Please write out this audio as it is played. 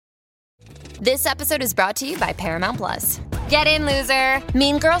This episode is brought to you by Paramount Plus. Get in, loser!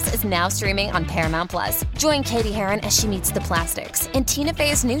 Mean Girls is now streaming on Paramount Plus. Join Katie Heron as she meets the plastics in Tina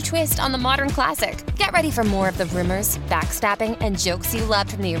Fey's new twist on the modern classic. Get ready for more of the rumors, backstabbing, and jokes you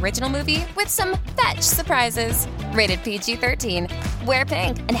loved from the original movie with some fetch surprises. Rated PG-13. Wear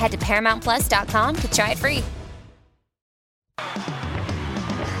pink and head to ParamountPlus.com to try it free.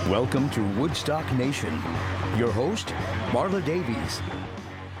 Welcome to Woodstock Nation. Your host, Marla Davies.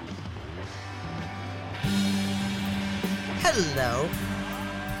 Hello.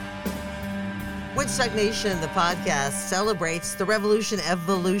 Woodstock Nation, the podcast, celebrates the revolution,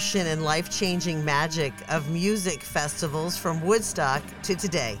 evolution, and life-changing magic of music festivals from Woodstock to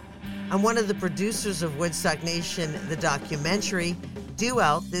today. I'm one of the producers of Woodstock Nation, the documentary, due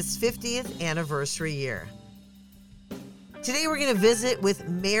out this 50th anniversary year. Today we're going to visit with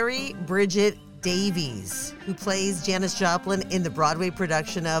Mary Bridget Davies, who plays Janis Joplin in the Broadway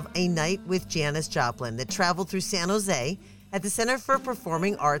production of A Night with Janis Joplin that traveled through San Jose at the Center for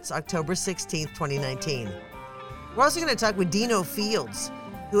Performing Arts October 16, 2019. We're also going to talk with Dino Fields,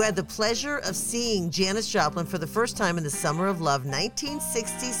 who had the pleasure of seeing Janis Joplin for the first time in the Summer of Love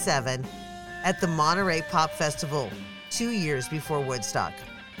 1967 at the Monterey Pop Festival, 2 years before Woodstock.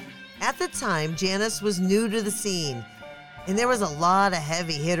 At the time, Janis was new to the scene, and there was a lot of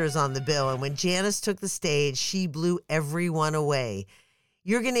heavy hitters on the bill, and when Janis took the stage, she blew everyone away.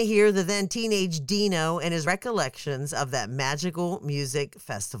 You're going to hear the then teenage Dino and his recollections of that magical music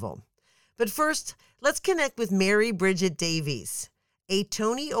festival. But first, let's connect with Mary Bridget Davies, a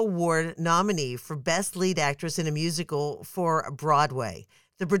Tony Award nominee for Best Lead Actress in a Musical for Broadway.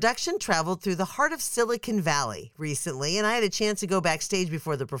 The production traveled through the heart of Silicon Valley recently, and I had a chance to go backstage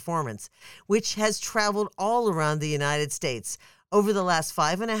before the performance, which has traveled all around the United States. Over the last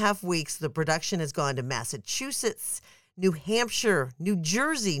 5.5 weeks, the production has gone to Massachusetts, New Hampshire, New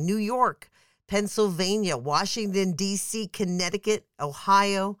Jersey, New York, Pennsylvania, Washington, D.C., Connecticut,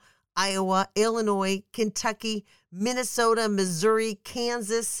 Ohio, Iowa, Illinois, Kentucky, Minnesota, Missouri,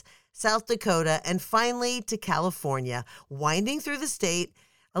 Kansas, South Dakota, and finally to California, winding through the state,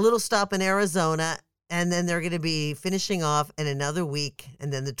 a little stop in Arizona, and then they're going to be finishing off in another week,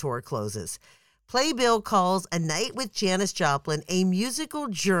 and then the tour closes. Playbill calls A Night with Janis Joplin a musical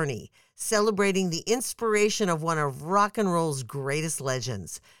journey, celebrating the inspiration of one of rock and roll's greatest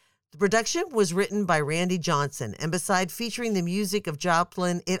legends. The production was written by Randy Johnson, and besides featuring the music of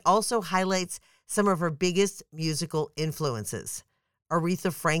Joplin, it also highlights some of her biggest musical influences: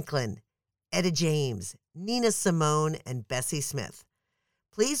 Aretha Franklin, Etta James, Nina Simone, and Bessie Smith.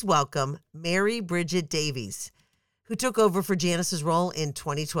 Please welcome Mary Bridget Davies, who took over for Janis's role in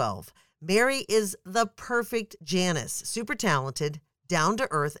 2012. Mary is the perfect Janis, super talented,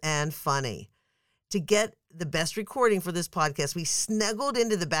 down-to-earth, and funny. To get the best recording for this podcast, we snuggled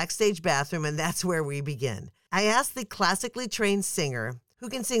into the backstage bathroom, and that's where we begin. I asked the classically trained singer, who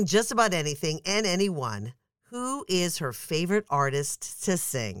can sing just about anything and anyone, who is her favorite artist to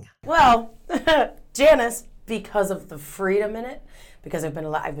sing? Well, Janis, because of the freedom in it, because I've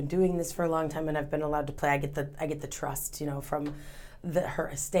been doing this for a long time, and I've been allowed to play. I get the trust, from her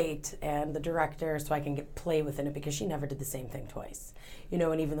estate and the director, so I can play within it, because she never did the same thing twice.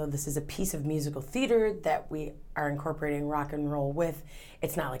 And even though this is a piece of musical theater that we are incorporating rock and roll with,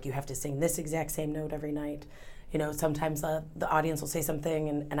 it's not like you have to sing this exact same note every night. Sometimes the audience will say something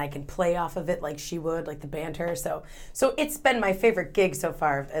and I can play off of it like she would, like the banter. So it's been my favorite gig so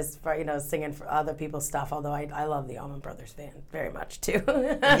far, as far, singing for other people's stuff, although I love the Allman Brothers Band very much too.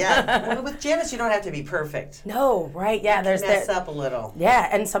 Yeah, well, with Janis, you don't have to be perfect. No, right, yeah. You can mess up a little. Yeah,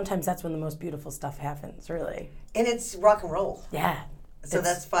 and sometimes that's when the most beautiful stuff happens, really. And it's rock and roll. Yeah. So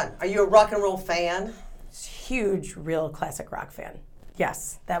that's fun. Are you a rock and roll fan? Huge, real classic rock fan.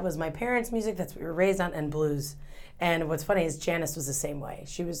 Yes, that was my parents' music. That's what we were raised on, and blues. And what's funny is Janis was the same way.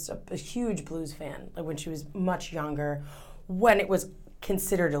 She was a huge blues fan, like when she was much younger, when it was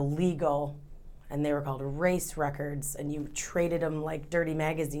considered illegal, and they were called race records, and you traded them like dirty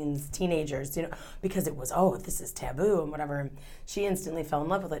magazines, teenagers, because it was, this is taboo and whatever. And she instantly fell in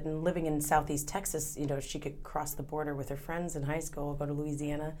love with it. And living in Southeast Texas, she could cross the border with her friends in high school, go to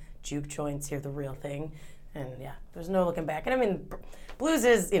Louisiana, juke joints, hear the real thing. And yeah, there's no looking back. And I mean, blues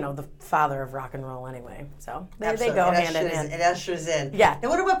is, the father of rock and roll anyway. So they go hand in hand. It ushers in. Yeah. Now,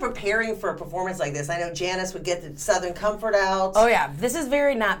 what about preparing for a performance like this? I know Janis would get the Southern Comfort out. Oh, yeah. This is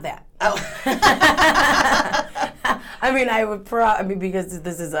very not that. Oh. I mean, because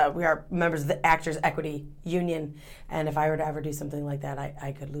this is we are members of the Actors Equity Union, and if I were to ever do something like that,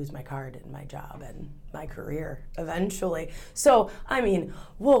 I could lose my card and my job and my career eventually. So, I mean,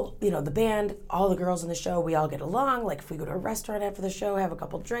 the band, all the girls in the show, we all get along. Like, if we go to a restaurant after the show, have a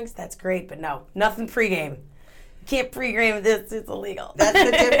couple drinks, that's great. But no, nothing pregame. You can't pregame this; it's illegal. That's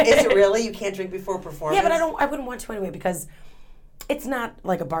the difference. Is it really? You can't drink before performance? Yeah, but I wouldn't want to anyway because it's not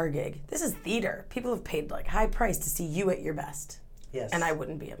like a bar gig. This is theater. People have paid like high price to see you at your best. Yes. And I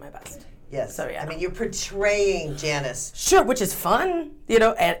wouldn't be at my best. Yes. So yeah. I mean, you're portraying Janice. Sure, which is fun,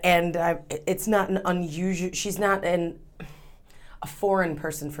 and it's not an unusual. She's not a foreign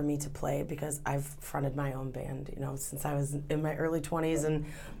person for me to play because I've fronted my own band, since I was in my early 20s and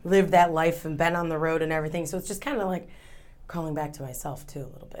lived that life and been on the road and everything. So it's just kind of like calling back to myself too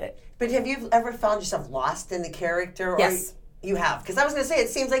a little bit. But have you ever found yourself lost in the character? Yes. You have, because I was going to say, it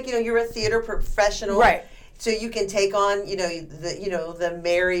seems like you're a theater professional, right? So you can take on the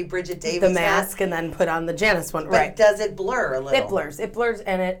Mary Bridget Davies the mask and then put on the Janice one, but right? Does it blur a little? It blurs,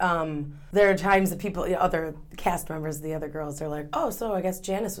 and it. There are times that people, other cast members, the other girls, they're like, "Oh, so I guess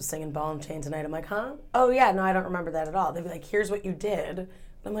Janice was singing Ball and Chain tonight." I'm like, "Huh? Oh yeah, no, I don't remember that at all." They'd be like, "Here's what you did," and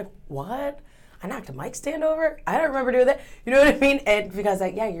I'm like, "What? I knocked a mic stand over? I don't remember doing that." You know what I mean? And because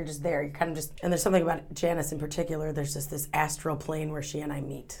you're just there. You're kind of just, and there's something about Janice in particular. There's just this astral plane where she and I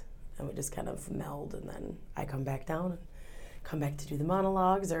meet, and we just kind of meld, and then I come back down and come back to do the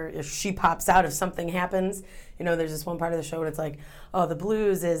monologues, or if she pops out, if something happens, there's this one part of the show and it's like, oh, the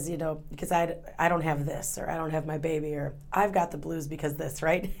blues is, because I don't have this, or I don't have my baby, or I've got the blues because this,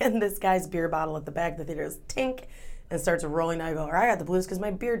 right? And this guy's beer bottle at the back of the theater is tink, and starts rolling. I go, or I got the blues because my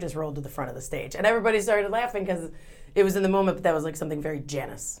beer just rolled to the front of the stage. And everybody started laughing because it was in the moment, but that was like something very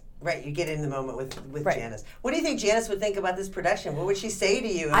Janice. Right, you get in the moment with right. Janice. What do you think Janice would think about this production? What would she say to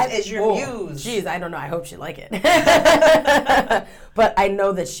you as your muse? Geez, I don't know. I hope she'd like it. But I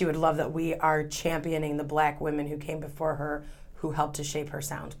know that she would love that we are championing the black women who came before her, who helped to shape her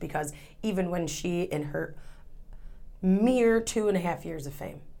sound. Because even when she, in her mere 2.5 years of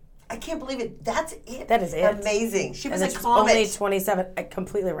fame, I can't believe it. That's it. That is it. Amazing. She was and a it's comet. Only 27.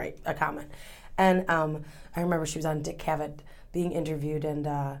 Completely right. A comet. And I remember she was on Dick Cavett being interviewed, and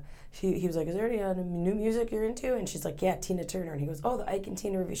he was like, "Is there any new music you're into?" And she's like, "Yeah, Tina Turner." And he goes, "Oh, the Ike and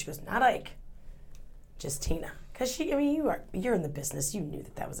Tina review." She goes, "Not Ike, just Tina." Because you're in the business. You knew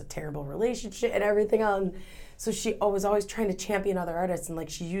that was a terrible relationship and everything else. And so she was always trying to champion other artists, and like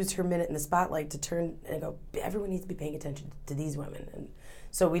she used her minute in the spotlight to turn and go, everyone needs to be paying attention to these women. And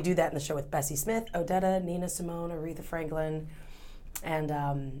so we do that in the show with Bessie Smith, Odetta, Nina Simone, Aretha Franklin, and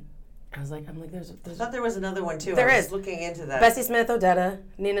I'm like, there's. I thought there was another one too. There I is. was looking into that. Bessie Smith, Odetta,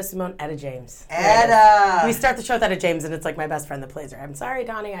 Nina Simone, Etta James. Etta. We start the show with Etta James, and it's like my best friend that plays her. I'm sorry,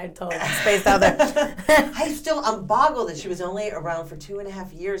 Donnie, I totally spaced out there. I'm boggled that she was only around for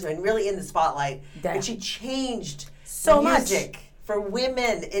 2.5 years and really in the spotlight. Yeah. But she changed so music much for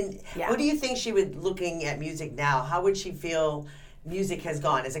women. And yeah. What do you think she would, looking at music now, how would she feel music has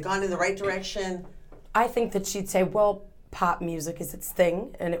gone? Has it gone in the right direction? I think that she'd say, well, pop music is its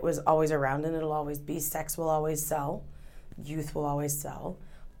thing, and it was always around, and it'll always be. Sex will always sell. Youth will always sell.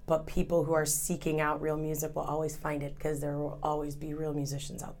 But people who are seeking out real music will always find it because there will always be real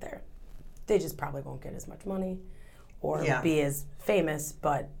musicians out there. They just probably won't get as much money or be as famous,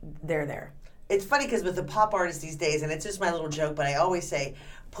 but they're there. It's funny because with the pop artists these days, and it's just my little joke, but I always say,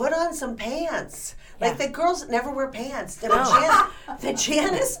 put on some pants. Yeah. Like the girls never wear pants. No.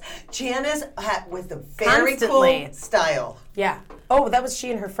 Janice had with the very Constantly. cool style. Yeah. Oh, that was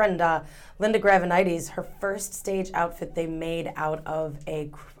she and her friend Linda Gravenites. Her first stage outfit they made out of a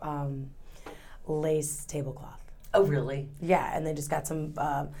lace tablecloth. Oh, really? Yeah, and they just got some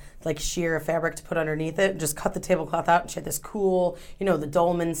sheer fabric to put underneath it. Just cut the tablecloth out, and she had this cool, the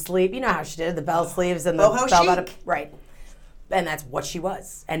dolman sleeve. You know how she did the bell sleeves and the boho bell chic. bottom, right? And that's what she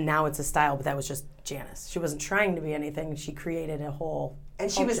was. And now it's a style, but that was just Janice. She wasn't trying to be anything. She created a whole. And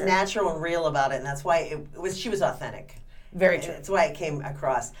she was natural and real about it, and that's why she was authentic. Very true. That's why it came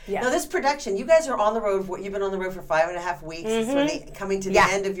across. Yeah. Now, this production, you guys are on the road. You've been on the road for 5.5 weeks. It's coming to the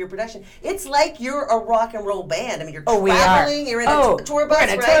end of your production. It's like you're a rock and roll band. I mean, you're traveling. You're in a tour bus, we're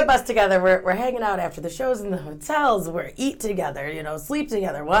in a right? tour bus together. We're hanging out after the shows in the hotels. We eat together. Sleep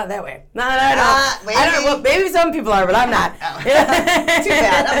together. What that way? No. I don't. Well, maybe some people are, but I'm not. Too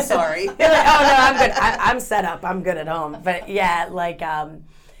bad. I'm sorry. You're like, oh no, I'm good. I'm set up. I'm good at home. But yeah,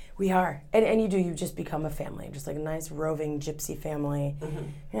 we are. And you just become a family, just like a nice roving gypsy family,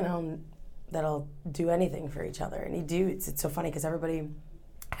 that'll do anything for each other. And it's so funny because everybody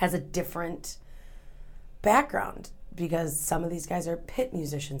has a different background. because some of these guys are pit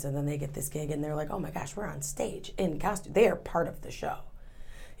musicians, and then they get this gig and they're like, oh my gosh, we're on stage in costume. They are part of the show.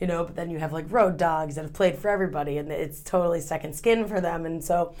 You know, but then you have like road dogs that have played for everybody, and it's totally second skin for them. And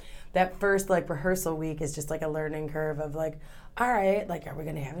so that first like rehearsal week is just like a learning curve of like, all right, like, are we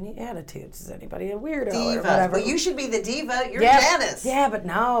going to have any attitudes? Is anybody a weirdo or whatever? Well, you should be the diva. You're Janice. Yeah, but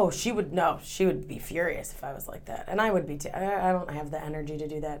no, she would be furious if I was like that, and I would be too. I don't have the energy to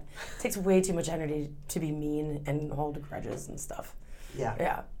do that. It takes way too much energy to be mean and hold grudges and stuff.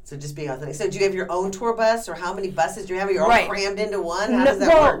 Yeah. So just being authentic. So do you have your own tour bus, or how many buses do you have? Are you all crammed into one? How does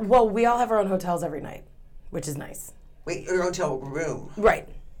that work? Well, we all have our own hotels every night, which is nice. Wait, your hotel room? Right.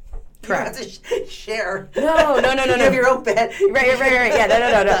 Correct. You don't have to share. No. You have your own bed. Right. Yeah,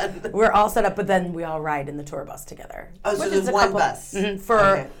 no. We're all set up, but then we all ride in the tour bus together. Oh, so there's one bus?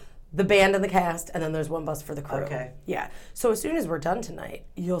 For the band and the cast, and then there's one bus for the crew. Okay. Yeah. So as soon as we're done tonight,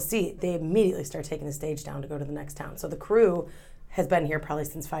 you'll see they immediately start taking the stage down to go to the next town. So the crew has been here probably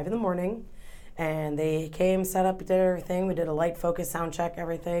since 5 a.m, and they came, set up, did everything. We did a light focus sound check,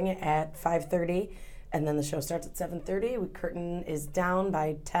 everything at 5:30, and then the show starts at 7:30. Curtain is down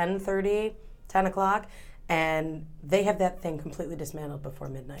by 10:30, 10 o'clock, and they have that thing completely dismantled before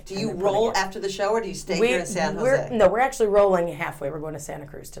midnight. Do you roll after the show, or do you stay here in San Jose? We're actually rolling halfway. We're going to Santa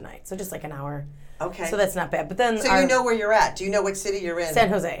Cruz tonight, so just like an hour. Okay. So that's not bad. But then, so you know where you're at. Do you know what city you're in? San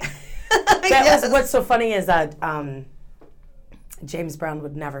Jose. What's so funny is that James Brown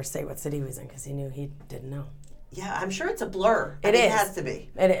would never say what city he was in because he knew he didn't know. Yeah, I'm sure it's a blur. It has to be.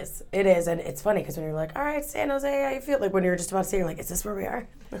 It is, and it's funny because when you're like, all right, San Jose, how you feel? Like when you're just about to say, you're like, is this where we are?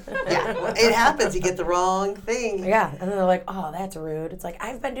 Yeah, well, it happens. You get the wrong thing. Yeah, and then they're like, oh, that's rude. It's like,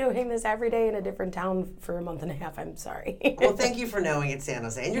 I've been doing this every day in a different town for a month and a half. I'm sorry. Well, thank you for knowing it's San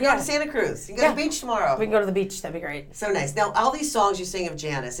Jose. And you're going to Santa Cruz. You can go to the beach tomorrow. We can go to the beach. That'd be great. So nice. Now, all these songs you sing of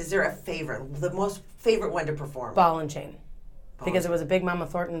Janice, is there a favorite, the most favorite one to perform? Ball and Chain. Because it was a big Mama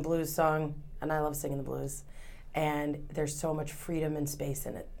Thornton blues song, and I love singing the blues. And there's so much freedom and space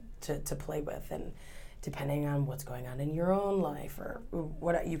in it to play with, and depending on what's going on in your own life or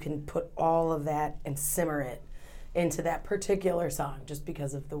what, you can put all of that and simmer it into that particular song just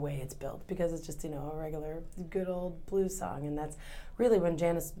because of the way it's built, because it's just, a regular good old blues song. And that's really when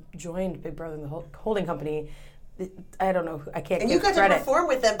Janice joined Big Brother and the Holding Company. I don't know. I can't. And you got credit. to perform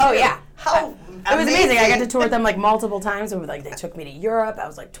with them too. Oh yeah, how it was amazing. I got to tour with them like multiple times, and they took me to Europe. I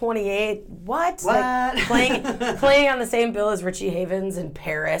was like 28. What? Like, playing on the same bill as Richie Havens in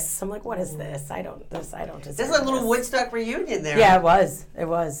Paris. I'm like, what is this? I don't. This is a little Woodstock reunion there. Yeah, it was. It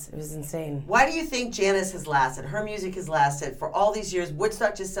was insane. Why do you think Janice has lasted? Her music has lasted for all these years.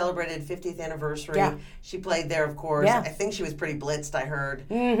 Woodstock just celebrated 50th anniversary. Yeah. She played there, of course. Yeah. I think she was pretty blitzed. I heard.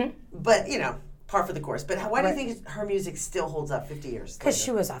 Mm-hmm. But par for the course. But why do you think her music still holds up 50 years later? Because she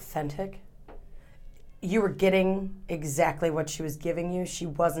was authentic. You were getting exactly what she was giving you. She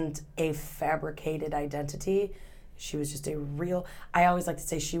wasn't a fabricated identity. She was just a real... I always like to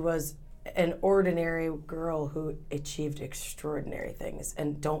say she was an ordinary girl who achieved extraordinary things.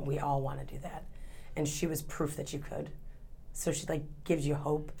 And don't we all want to do that? And she was proof that you could. So she gives you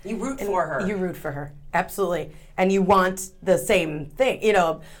hope. You root for her. You root for her. Absolutely. And you want the same thing.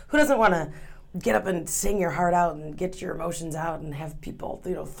 Who doesn't want to get up and sing your heart out and get your emotions out and have people,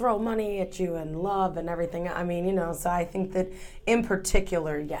 throw money at you and love and everything. I mean, so I think that in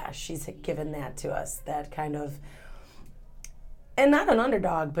particular, she's given that to us, that kind of, and not an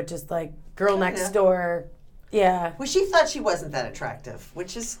underdog, but just girl next door. Yeah. Well, she thought she wasn't that attractive,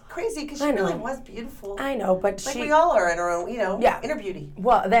 which is crazy because she really was beautiful. I know, but we all are in our own, inner beauty.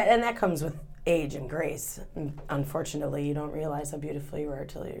 Well, that comes with age and grace. Unfortunately, you don't realize how beautiful you are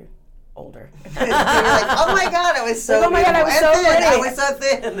till you're older. You're like, oh my God, I was so God, I was so pretty. I was so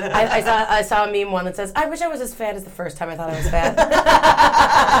thin. I saw a meme one that says, I wish I was as fat as the first time I thought I was fat.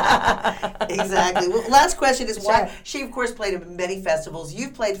 Exactly. Well, last question is why she, of course, played in many festivals.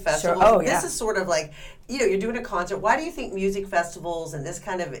 You've played festivals. Sure. Oh, yeah. This is sort of like, you're doing a concert. Why do you think music festivals and this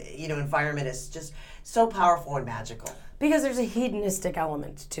kind of, environment is just so powerful and magical? Because there's a hedonistic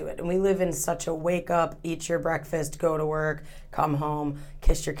element to it. And we live in such a wake up, eat your breakfast, go to work, come home,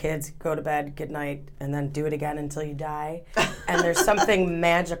 kiss your kids, go to bed, good night, and then do it again until you die. And there's something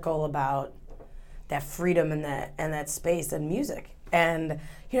magical about that freedom and that space and music. And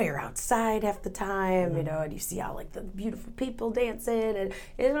you're outside half the time, and you see all the beautiful people dancing, and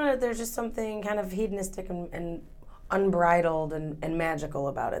there's just something kind of hedonistic and unbridled and magical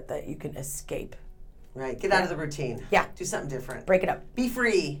about it that you can escape. Right. Get out of the routine. Yeah. Do something different. Break it up. Be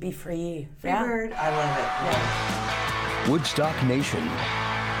free. Be free. Free bird. I love it. Yeah. Woodstock Nation.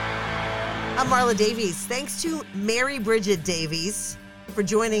 I'm Marla Davies. Thanks to Mary Bridget Davies for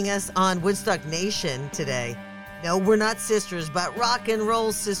joining us on Woodstock Nation today. No, we're not sisters, but rock and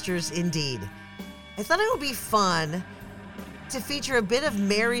roll sisters indeed. I thought it would be fun to feature a bit of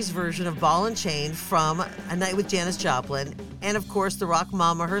Mary's version of Ball and Chain from A Night with Janis Joplin, and of course the rock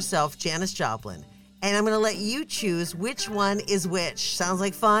mama herself, Janis Joplin. And I'm going to let you choose which one is which. Sounds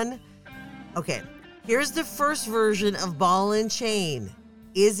like fun? Okay, here's the first version of Ball and Chain.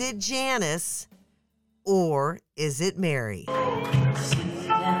 Is it Janis or is it Mary?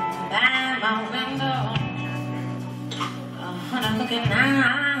 Looking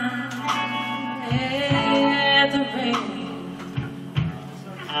out at the rain.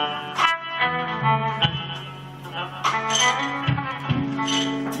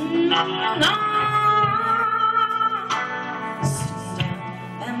 No, sitting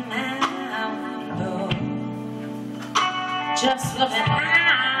down the window, just looking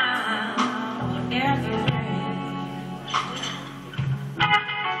out at the rain.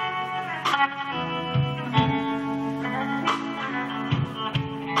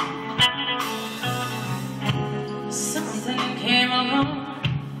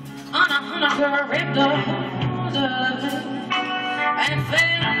 And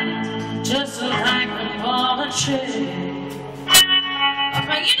felt just like a ball and chain.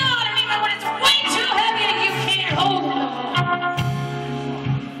 Okay, you know what I mean, but when it's way too heavy and you can't hold it.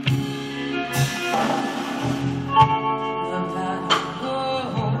 About to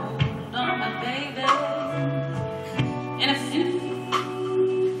hold on, my baby, and it feels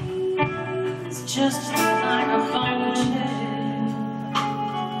just like a ball and chain.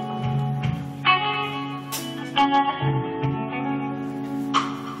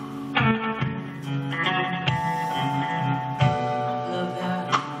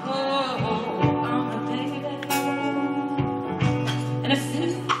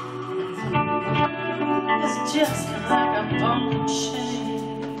 Just like a ball and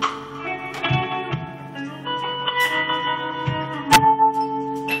chain.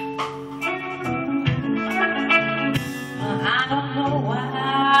 I don't know why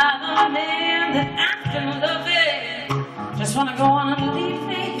the man that I've been loving just wanna go on and leave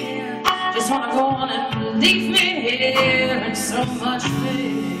me here. Just wanna go on and leave me here in so much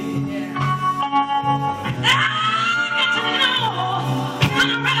fear. I got to know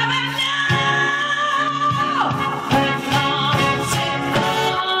I'm right about now.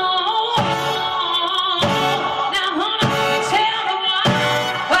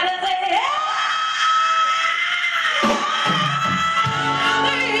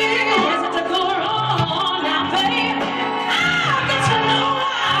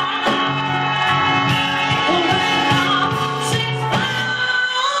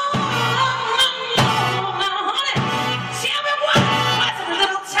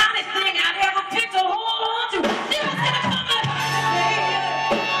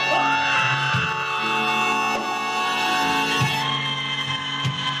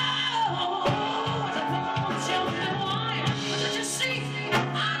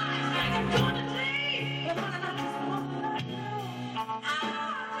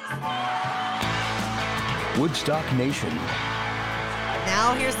 Woodstock Nation.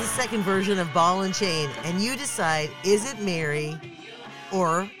 Now here's the second version of Ball and Chain, and you decide, is it Mary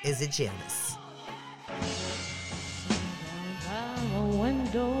or is it Janis? By a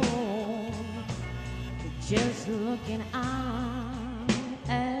window, just looking out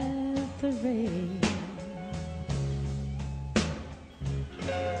at the rain.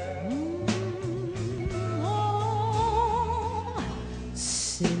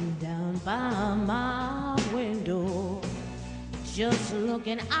 Sitting down by my window, just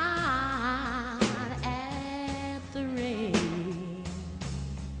looking out at the rain.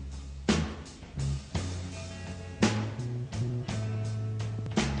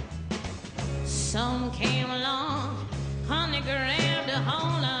 Some came along, honey, grabbed a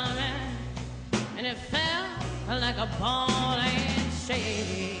hold of it, and it felt like a ball and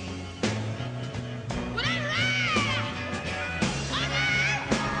chain.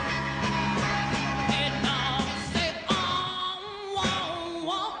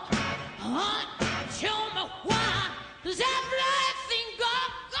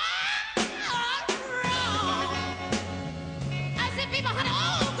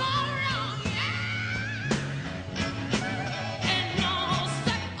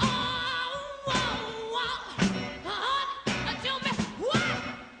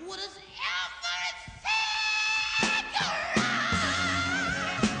 Would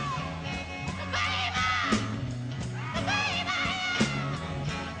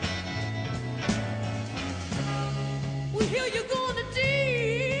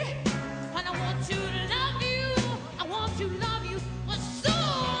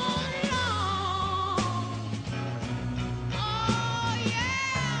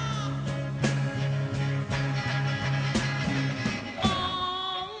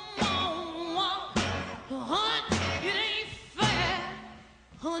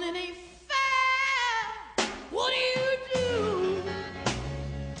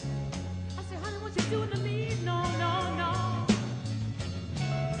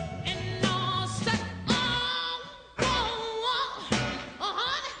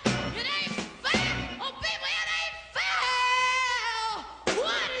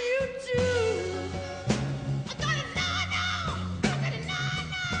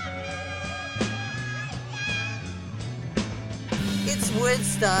It's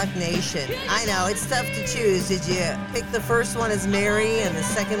Woodstock Nation. I know, it's tough to choose. Did you pick the first one as Mary and the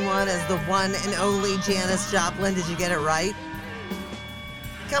second one as the one and only Janis Joplin? Did you get it right?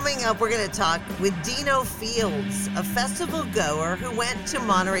 Coming up, we're going to talk with Dino Fields, a festival goer who went to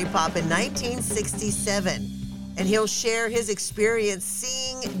Monterey Pop in 1967. And he'll share his experience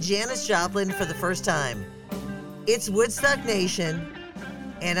seeing Janis Joplin for the first time. It's Woodstock Nation,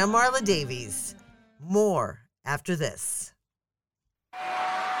 and I'm Marla Davies. More after this.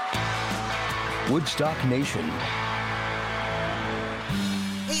 Woodstock Nation.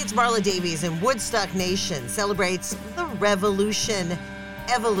 Hey, it's Marla Davies, and Woodstock Nation celebrates the revolution,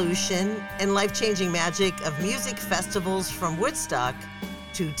 evolution, and life-changing magic of music festivals from Woodstock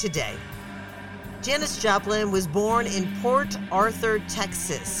to today. Janis Joplin was born in Port Arthur,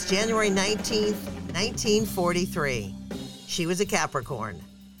 Texas, January 19th, 1943. She was a Capricorn.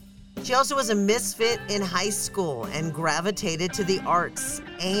 She also was a misfit in high school and gravitated to the arts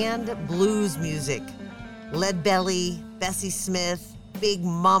and blues music. Lead Belly, Bessie Smith, Big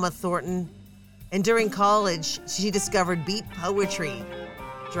Mama Thornton. And during college, she discovered beat poetry.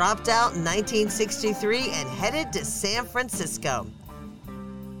 Dropped out in 1963 and headed to San Francisco.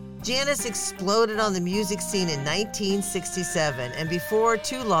 Janis exploded on the music scene in 1967 and before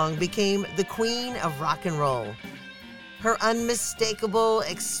too long became the queen of rock and roll. Her unmistakable,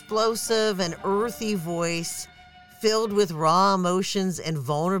 explosive, and earthy voice, filled with raw emotions and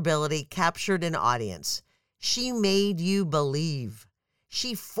vulnerability, captured an audience. She made you believe.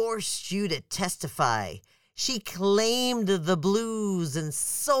 She forced you to testify. She claimed the blues and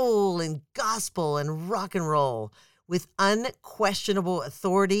soul and gospel and rock and roll with unquestionable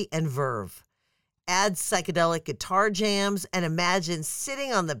authority and verve. Add psychedelic guitar jams and imagine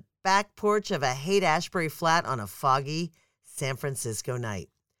sitting on the back porch of a Haight-Ashbury flat on a foggy San Francisco night.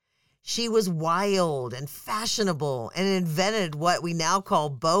 She was wild and fashionable and invented what we now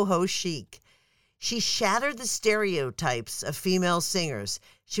call boho chic. She shattered the stereotypes of female singers.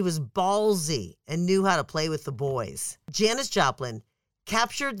 She was ballsy and knew how to play with the boys. Janis Joplin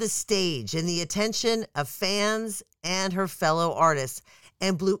captured the stage and the attention of fans and her fellow artists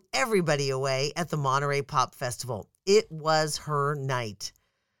and blew everybody away at the Monterey Pop Festival. It was her night.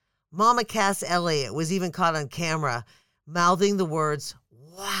 Mama Cass Elliot was even caught on camera mouthing the words,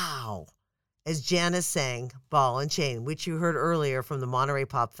 "Wow," as Janis sang Ball and Chain, which you heard earlier from the Monterey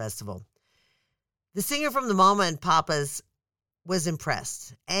Pop Festival. The singer from the Mama and Papas was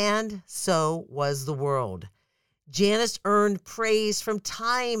impressed, and so was the world. Janis earned praise from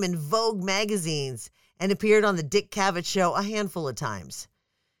Time and Vogue magazines and appeared on the Dick Cavett Show a handful of times.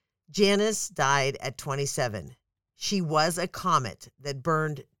 Janis died at 27. She was a comet that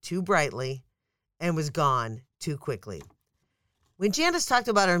burned too brightly and was gone too quickly. When Janis talked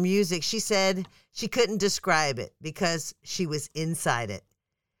about her music, she said she couldn't describe it because she was inside it.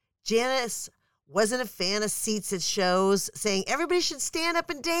 Janis wasn't a fan of seats at shows, saying everybody should stand up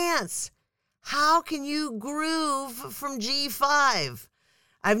and dance. How can you groove from G5?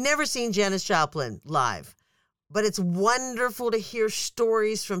 I've never seen Janis Joplin live, but it's wonderful to hear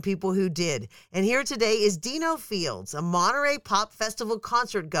stories from people who did. And here today is Dino Fields, a Monterey Pop Festival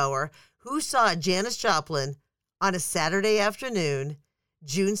concert goer who saw Janis Joplin on a Saturday afternoon,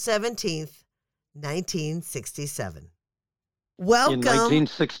 June 17th, 1967. Welcome. In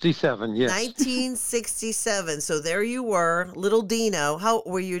 1967, yes. 1967. So there you were, little Dino. How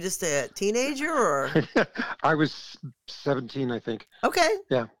were you, just a teenager or? I was 17, I think. Okay.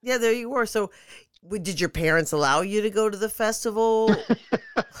 Yeah. Yeah, there you were. So did your parents allow you to go to the festival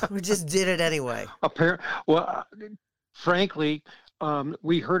or just did it anyway? Well, frankly,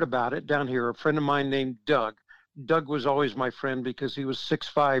 we heard about it down here. A friend of mine named Doug. Doug was always my friend because he was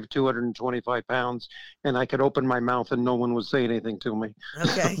 6'5", 225 pounds, and I could open my mouth and no one would say anything to me.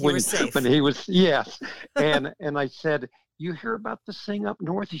 Okay, you were safe. When he was, yes. And I said, "You hear about this thing up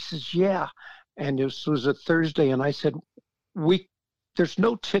north?" He says, "Yeah." And this was a Thursday, and I said, there's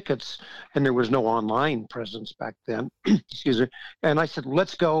no tickets, and there was no online presence back then. Excuse me. And I said,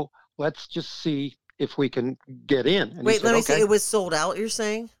 "Let's go. Let's just see if we can get in." And wait, said, let me okay. say, it was sold out, you're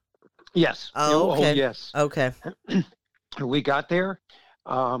saying? Yes. Oh, okay. Oh, yes. Okay. We got there.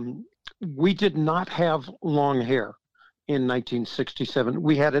 We did not have long hair in 1967.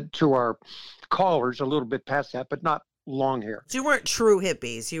 We had it to our collars, a little bit past that, but not long hair. So you weren't true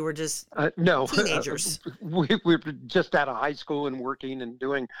hippies. You were just no teenagers. We were just out of high school and working and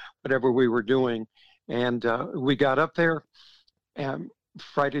doing whatever we were doing. And we got up there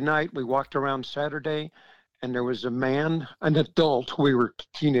Friday night. We walked around Saturday. And there was a man, an adult, we were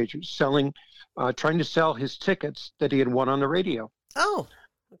teenagers, trying to sell his tickets that he had won on the radio. Oh,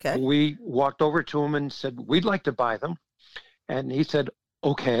 okay. We walked over to him and said, "We'd like to buy them." And he said,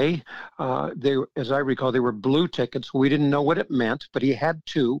 okay. As I recall, they were blue tickets. We didn't know what it meant, but he had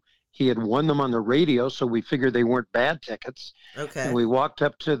two. He had won them on the radio, so we figured they weren't bad tickets. Okay. And we walked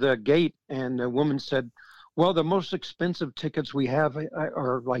up to the gate, and the woman said, well, the most expensive tickets we have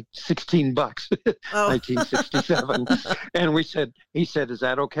are like $16, 1967. And he said, is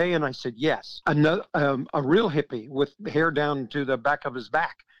that okay? And I said, yes. Another, a real hippie with hair down to the back of his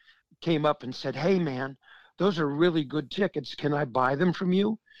back came up and said, hey, man, those are really good tickets. Can I buy them from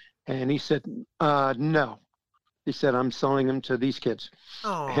you? And he said, no. He said, I'm selling them to these kids.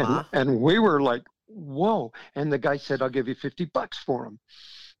 And we were like, whoa. And the guy said, I'll give you $50 for them.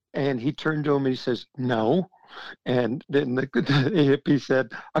 And he turned to him and he says, no. And then the hippie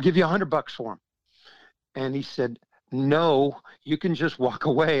said, I'll give you $100 for them. And he said, no, you can just walk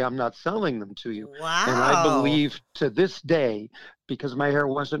away. I'm not selling them to you. Wow. And I believe to this day, because my hair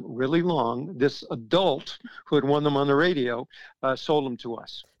wasn't really long, this adult who had won them on the radio sold them to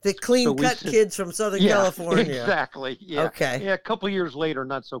us. The clean-cut kids from Southern California. Exactly. Yeah. Okay. Yeah, a couple years later,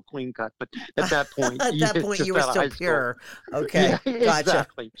 not so clean-cut, but at that point, at that point, you were still pure. Okay, yeah, gotcha.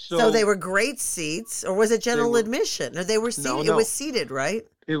 Exactly. So they were great seats, or was it general admission? Or they were seated? No. It was seated, right?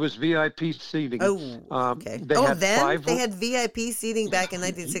 It was VIP seating. Oh, okay. They had VIP seating back in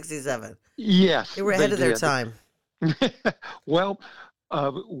 1967. Yes. They were ahead of their time. Well,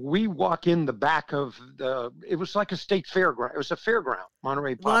 we walk in the back of it was like a state fairground. It was a fairground,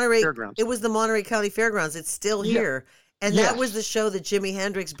 Monterey Fairgrounds. It was the Monterey County Fairgrounds. It's still here. And that was the show that Jimi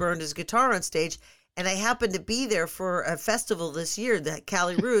Hendrix burned his guitar on stage. And I happened to be there for a festival this year, the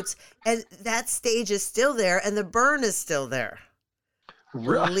Cali Roots, and that stage is still there, and the burn is still there.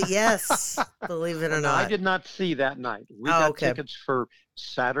 Yes, believe it or not. I did not see that night. We got tickets for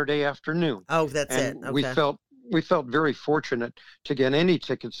Saturday afternoon. Oh, that's it. Okay. We felt very fortunate to get any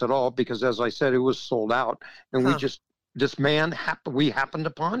tickets at all because, as I said, it was sold out, and we happened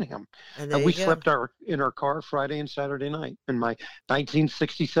upon him, and we slept in our car Friday and Saturday night in my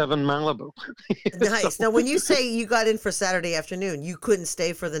 1967 Malibu. Nice. Now, when you say you got in for Saturday afternoon, you couldn't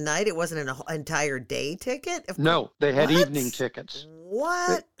stay for the night. It wasn't an entire day ticket. No, they had evening tickets.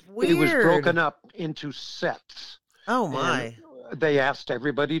 What? Weird. It was broken up into sets. Oh my. They asked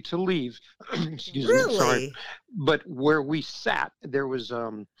everybody to leave. Excuse really? me, sorry. But where we sat, there was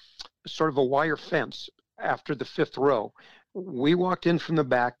sort of a wire fence after the fifth row. We walked in from the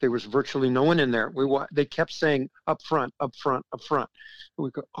back. There was virtually no one in there. They kept saying, up front, up front, up front.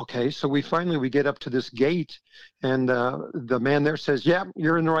 We go, okay. So we get up to this gate, and the man there says, yeah,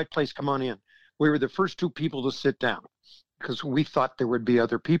 you're in the right place. Come on in. We were the first two people to sit down, because we thought there would be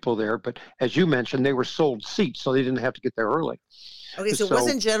other people there. But as you mentioned, they were sold seats, so they didn't have to get there early. Okay, so it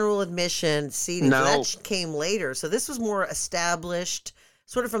wasn't general admission seating. No. So that came later. So this was more established,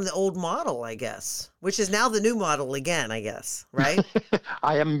 sort of from the old model, I guess, which is now the new model again, I guess, right?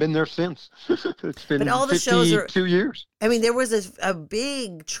 I haven't been there since. It's been all the shows are 2 years. I mean, there was a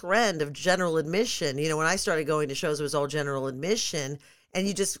big trend of general admission. You know, when I started going to shows, it was all general admission. And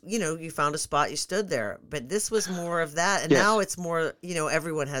you just, you found a spot, you stood there. But this was more of that. And now it's more,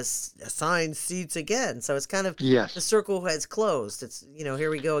 everyone has assigned seats again. So it's kind of, the circle has closed. It's, here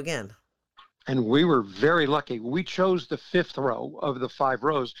we go again. And we were very lucky. We chose the fifth row of the 5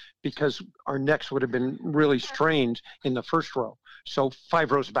 rows because our necks would have been really strained in the first row. So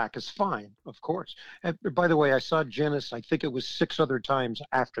 5 rows back is fine, of course. And by the way, I saw Janis, I think it was 6 other times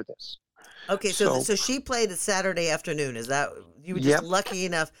after this. Okay, so she played a Saturday afternoon. Is that you were just lucky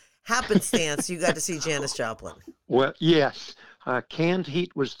enough, happenstance, you got to see Janis Joplin? Well, yes. Canned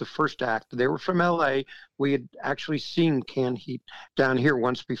Heat was the first act. They were from L.A. We had actually seen Canned Heat down here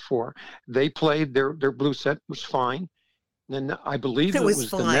once before. They played, their blues set was fine. And I believe it was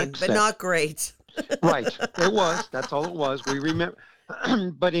fine, the next but set. not great. Right. It was. That's all it was. We remember.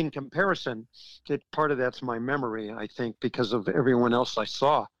 But in comparison, part of that's my memory, I think, because of everyone else I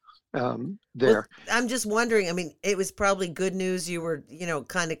saw. There. Well, I'm just wondering, I mean, it was probably good news you were,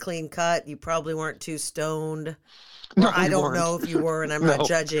 kind of clean cut. You probably weren't too stoned. Or I don't know if you were, and I'm not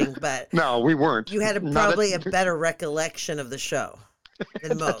judging, but no, we weren't. You had probably a better recollection of the show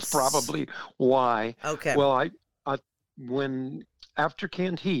than most. That's probably why. Okay. Well, when after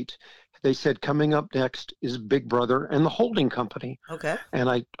Canned Heat, they said coming up next is Big Brother and the Holding Company. Okay. And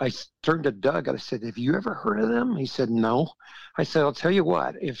I turned to Doug and I said, have you ever heard of them? He said, no. I said, I'll tell you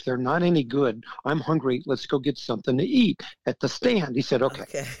what, if they're not any good, I'm hungry. Let's go get something to eat at the stand. He said,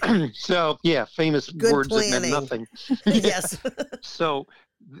 okay. So, famous good words planning. that meant nothing. Yes. So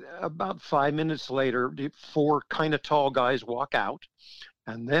about 5 minutes later, 4 kind of tall guys walk out.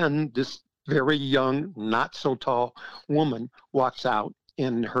 And then this very young, not so tall woman walks out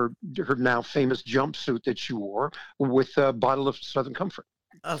in her now famous jumpsuit that she wore with a bottle of Southern Comfort.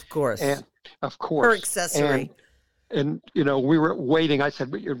 Of course. And of course. Her accessory. And we were waiting. I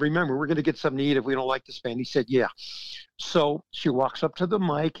said, remember, we're going to get something to eat if we don't like this band. He said, yeah. So she walks up to the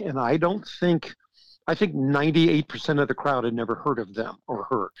mic, and I think 98% of the crowd had never heard of them or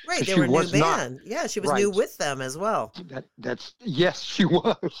her. Right, they were a new band. Yeah, she was new with them as well. Yes, she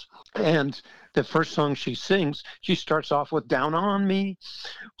was. And the first song she sings, she starts off with Down on Me.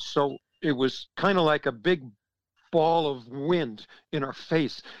 So it was kind of like a big ball of wind in our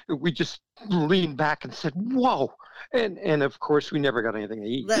face. We just leaned back and said, whoa. And of course, we never got anything to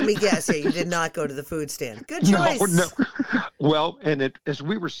eat. Let me guess, you did not go to the food stand. Good choice. No. Well, and as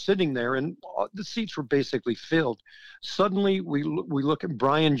we were sitting there, and the seats were basically filled, suddenly we look at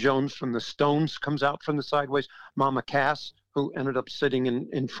Brian Jones from the Stones comes out from the sideways, Mama Cass, who ended up sitting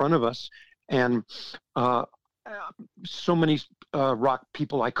in front of us, and so many rock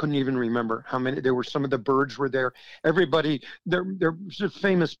people, I couldn't even remember how many. There were some of the Byrds were there. Everybody, there's a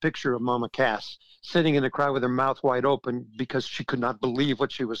famous picture of Mama Cass sitting in the crowd with her mouth wide open because she could not believe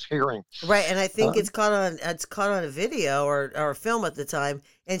what she was hearing. Right, and I think it's caught on a video or a film at the time,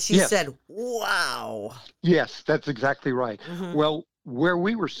 and she said, "Wow." Yes, that's exactly right. Mm-hmm. Well, where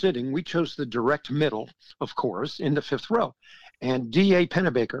we were sitting, we chose the direct middle, of course, in the fifth row. And D.A.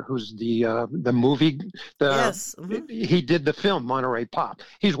 Pennebaker, who's the movie, he did the film Monterey Pop.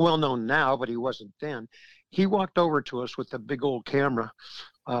 He's well known now, but he wasn't then. He walked over to us with a big old camera,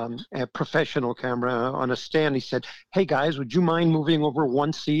 a professional camera on a stand. He said, "Hey guys, would you mind moving over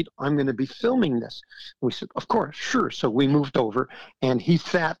one seat? I'm going to be filming this." We said, "Of course, sure." So we moved over, and he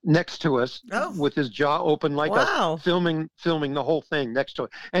sat next to us with his jaw open like us, filming the whole thing next to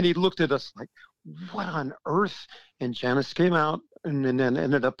it. And he looked at us like, what on earth? And Janis came out and then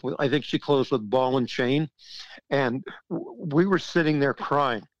ended up with, I think she closed with Ball and Chain. And we were sitting there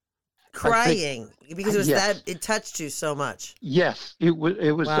crying because it was it touched you so much. Yes, it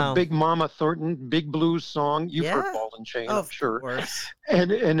was the Big Mama Thornton, big blues song. You've heard Ball and Chain, I'm sure. Course.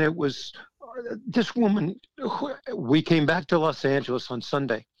 And it was this woman. We came back to Los Angeles on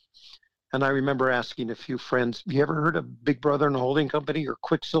Sunday. And I remember asking a few friends, "You ever heard of Big Brother and Holding Company or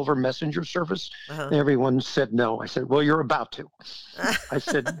Quicksilver Messenger Service?" And everyone said no. I said, "Well, you're about to." I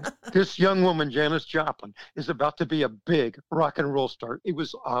said, "This young woman, Janis Joplin, is about to be a big rock and roll star." It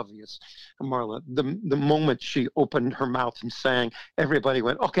was obvious. And Marla, the moment she opened her mouth and sang, everybody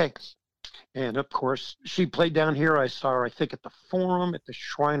went, "Okay." And of course, she played down here. I saw her, I think, at the Forum, at the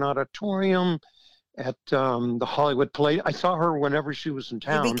Shrine Auditorium, at the Hollywood Palladium. I saw her whenever she was in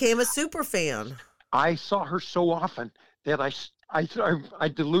town. You became a super fan. I saw her so often that I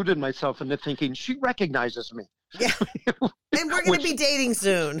deluded myself into thinking she recognizes me. Yeah, and we're going to be dating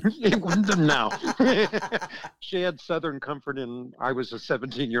soon. No. She had Southern Comfort, and I was a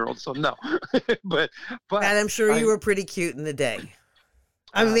 17-year-old, so no. but and I'm sure you were pretty cute in the day.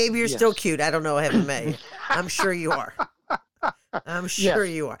 I mean, maybe you're still cute. I don't know. I haven't met. I'm sure you are. I'm sure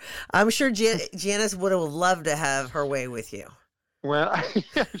you are. I'm sure Janis would have loved to have her way with you. Well,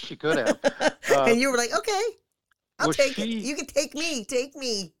 she could have. And you were like, "Okay, I'll take it. You can take me. Take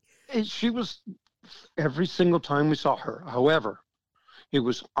me." And she was every single time we saw her. However, it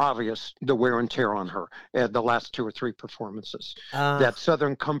was obvious the wear and tear on her at the last 2 or 3 performances. That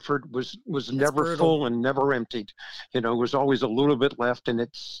Southern Comfort was never brutal. Full and never emptied. It was always a little bit left, and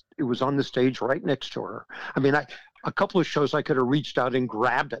it was on the stage right next to her. I mean, a couple of shows I could have reached out and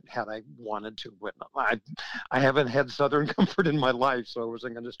grabbed it had I wanted to, but I haven't had Southern Comfort in my life, so I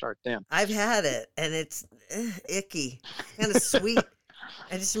wasn't going to start then. I've had it, and it's icky, kind of sweet.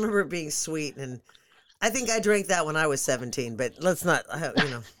 I just remember it being sweet, and I think I drank that when I was 17, but let's not,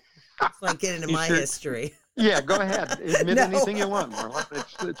 let's not get into my history. Yeah, go ahead. Admit anything you want,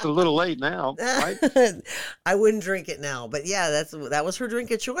 Marla. It's a little late now, right? I wouldn't drink it now, but yeah, that was her drink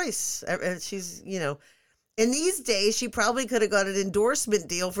of choice. She's, in these days, she probably could have got an endorsement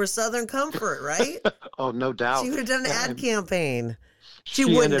deal for Southern Comfort, right? Oh, no doubt. She would have done an ad campaign. She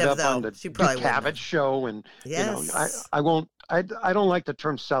wouldn't have, though. On the she probably wouldn't have. Show, and I won't. I don't like the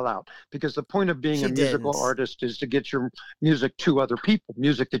term sell out, because the point of being a musical artist is to get your music to other people,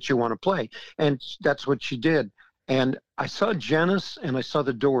 music that you want to play, and that's what she did. And I saw Janis and I saw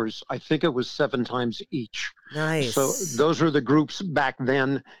the Doors. I think it was 7 times each. Nice. So those were the groups back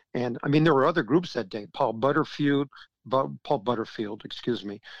then. And I mean, there were other groups that day. Paul Butterfield, excuse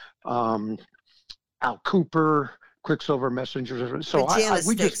me. Al Cooper, Quicksilver Messenger. So Janis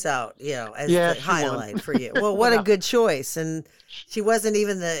sticks out, as the highlight for you. Well, what a good choice. And she wasn't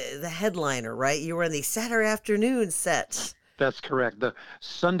even the headliner, right? You were in the Saturday afternoon sets. That's correct. The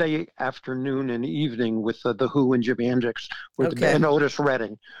Sunday afternoon and evening with the Who and Jimi Hendrix and Otis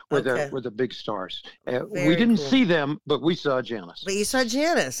Redding were the big stars. We didn't see them, but we saw Janis. But you saw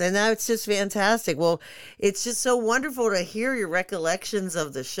Janis, and now it's just fantastic. Well, it's just so wonderful to hear your recollections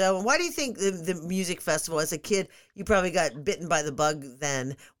of the show. And why do you think the music festival, as a kid, you probably got bitten by the bug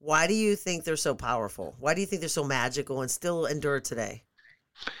then? Why do you think they're so powerful? Why do you think they're so magical and still endure today?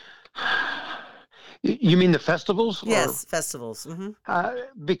 You mean the festivals? Yes, festivals.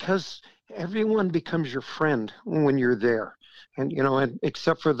 Mm-hmm. Because everyone becomes your friend when you're there. And, and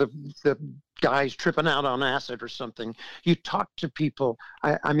except for the guys tripping out on acid or something, you talk to people.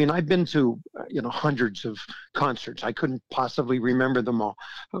 I mean, I've been to, hundreds of concerts. I couldn't possibly remember them all,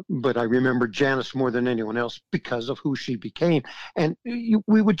 but I remember Janis more than anyone else because of who she became. And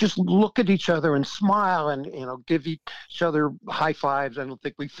we would just look at each other and smile and, give each other high fives. I don't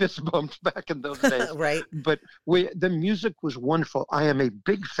think we fist bumped back in those days. Right. But the music was wonderful. I am a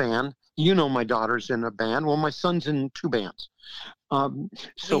big fan. My daughter's in a band. Well, my son's in 2 bands.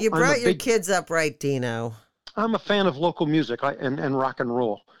 So you brought your kids up right, Dino. I'm a fan of local music and rock and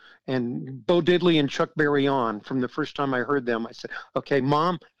roll. And Bo Diddley and Chuck Berry on, from the first time I heard them, I said, okay,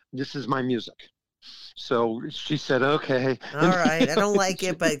 Mom, this is my music. So she said, okay. All right. I don't like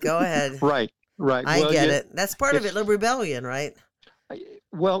it, but go ahead. Right. I get it. That's part of it, rebellion, right?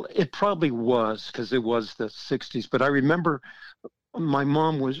 Well, it probably was, because it was the 60s. But I remember my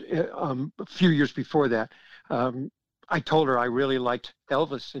mom was, a few years before that, I told her I really liked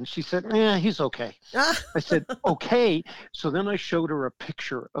Elvis, and she said, he's okay. I said, okay. So then I showed her a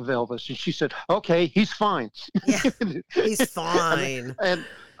picture of Elvis, and she said, okay, he's fine. Yeah, he's fine. and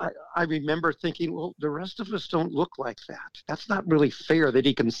I remember thinking, well, the rest of us don't look like that. That's not really fair that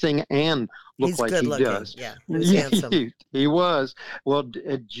he can sing and look like he does. Yeah, he was handsome. He was. Well,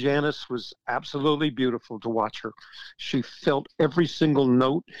 Janis was absolutely beautiful to watch her. She felt every single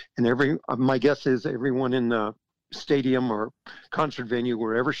note, and my guess is everyone in the stadium or concert venue,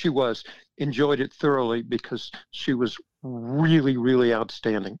 wherever she was, enjoyed it thoroughly because she was really, really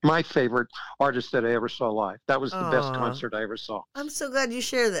outstanding. My favorite artist that I ever saw live. That was the best concert I ever saw. I'm so glad you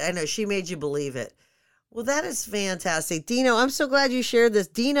shared that. I know she made you believe it. Well, that is fantastic. Dino, I'm so glad you shared this.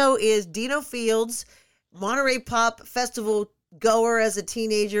 Dino is Dino Fields, Monterey Pop Festival goer as a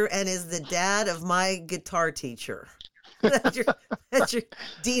teenager, and is the dad of my guitar teacher. That's your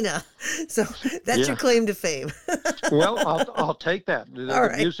Dina. So that's your claim to fame. Well, I'll take that.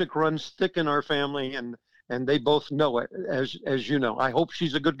 The music runs thick in our family, and they both know it, as you know. I hope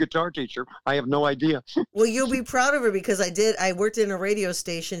she's a good guitar teacher. I have no idea. Well, you'll be proud of her, because I worked in a radio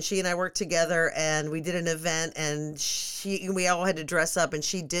station. She and I worked together, and we did an event, and we all had to dress up, and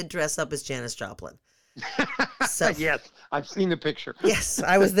she did dress up as Janis Joplin. So, yes, I've seen the picture. Yes,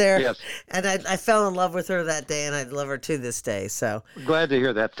 I was there. Yes. And I fell in love with her that day, and I love her to this day. So glad to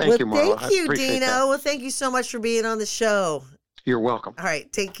hear that. Thank you, Marla. Thank you, Dino. Well, thank you so much for being on the show. You're welcome. All right,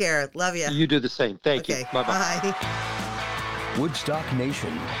 take care. Love you. You do the same. Thank you. Bye-bye. Bye. Woodstock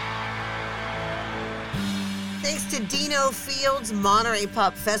Nation. Thanks to Dino Fields, Monterey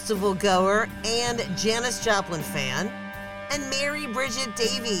Pop Festival goer and Janis Joplin fan, and Mary Bridget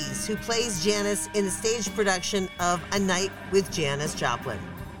Davies, who plays Janis in the stage production of A Night with Janis Joplin.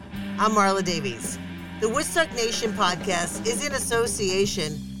 I'm Marla Davies. The Woodstock Nation podcast is in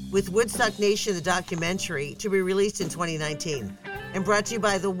association with Woodstock Nation, the documentary, to be released in 2019, and brought to you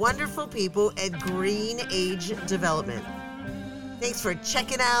by the wonderful people at Green Age Development. Thanks for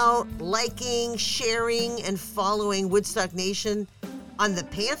checking out, liking, sharing, and following Woodstock Nation on the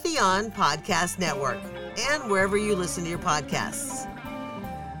Pantheon Podcast Network and wherever you listen to your podcasts.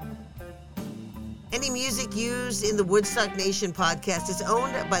 Any music used in the Woodstock Nation podcast is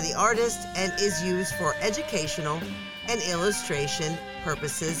owned by the artist and is used for educational and illustration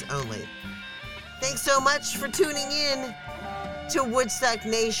purposes only. Thanks so much for tuning in to Woodstock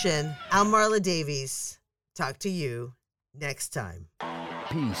Nation. I'm Marla Davies. Talk to you next time.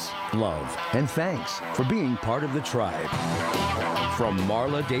 Peace, love, and thanks for being part of the tribe. From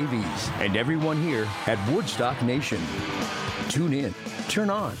Marla Davies and everyone here at Woodstock Nation. Tune in, turn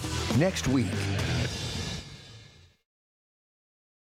on next week.